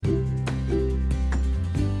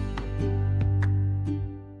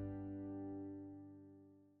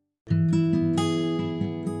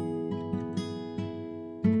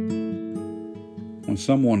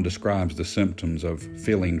someone describes the symptoms of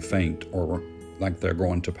feeling faint or like they're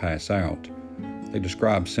going to pass out, they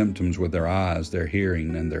describe symptoms with their eyes, their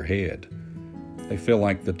hearing, and their head. They feel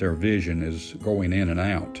like that their vision is going in and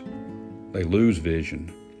out. They lose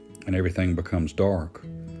vision, and everything becomes dark.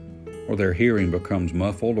 Or their hearing becomes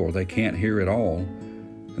muffled, or they can't hear at all.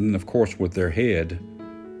 And then, of course, with their head,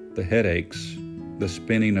 the headaches, the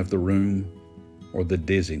spinning of the room, or the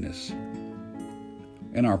dizziness.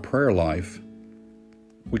 In our prayer life,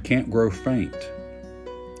 we can't grow faint.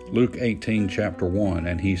 Luke 18, chapter 1,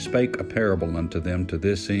 "And he spake a parable unto them to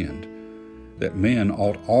this end, that men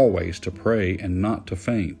ought always to pray and not to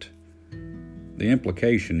faint." The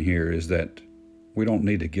implication here is that we don't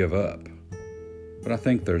need to give up. But I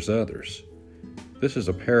think there's others. This is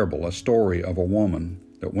a parable, a story of a woman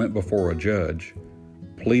that went before a judge,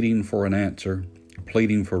 pleading for an answer,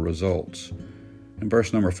 pleading for results. In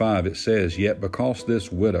verse number 5 it says, "Yet because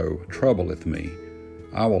this widow troubleth me,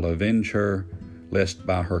 I will avenge her, lest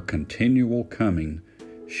by her continual coming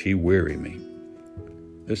she weary me."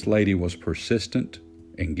 This lady was persistent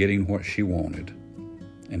in getting what she wanted.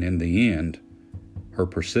 And in the end, her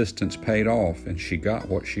persistence paid off and she got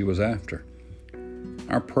what she was after.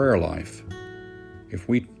 Our prayer life, if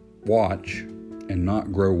we watch and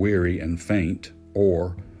not grow weary and faint,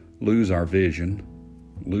 or lose our vision,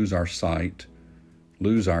 lose our sight,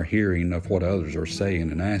 lose our hearing of what others are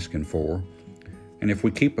saying and asking for, and if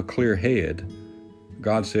we keep a clear head,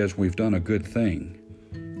 God says we've done a good thing,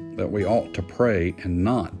 that we ought to pray and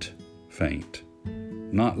not faint,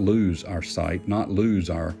 not lose our sight, not lose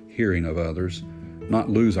our hearing of others, not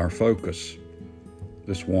lose our focus.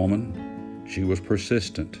 This woman, she was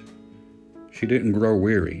persistent. She didn't grow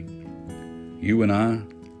weary. You and I,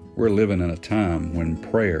 we're living in a time when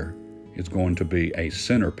prayer is going to be a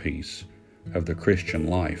centerpiece of the Christian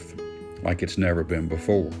life like it's never been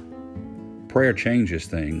before. Prayer changes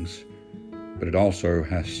things, but it also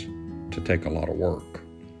has to take a lot of work.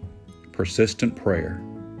 Persistent prayer,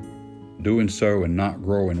 doing so and not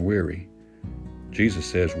growing weary. Jesus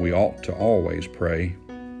says we ought to always pray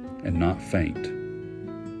and not faint.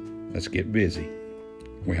 Let's get busy.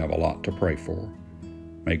 We have a lot to pray for.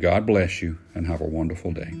 May God bless you and have a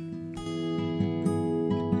wonderful day.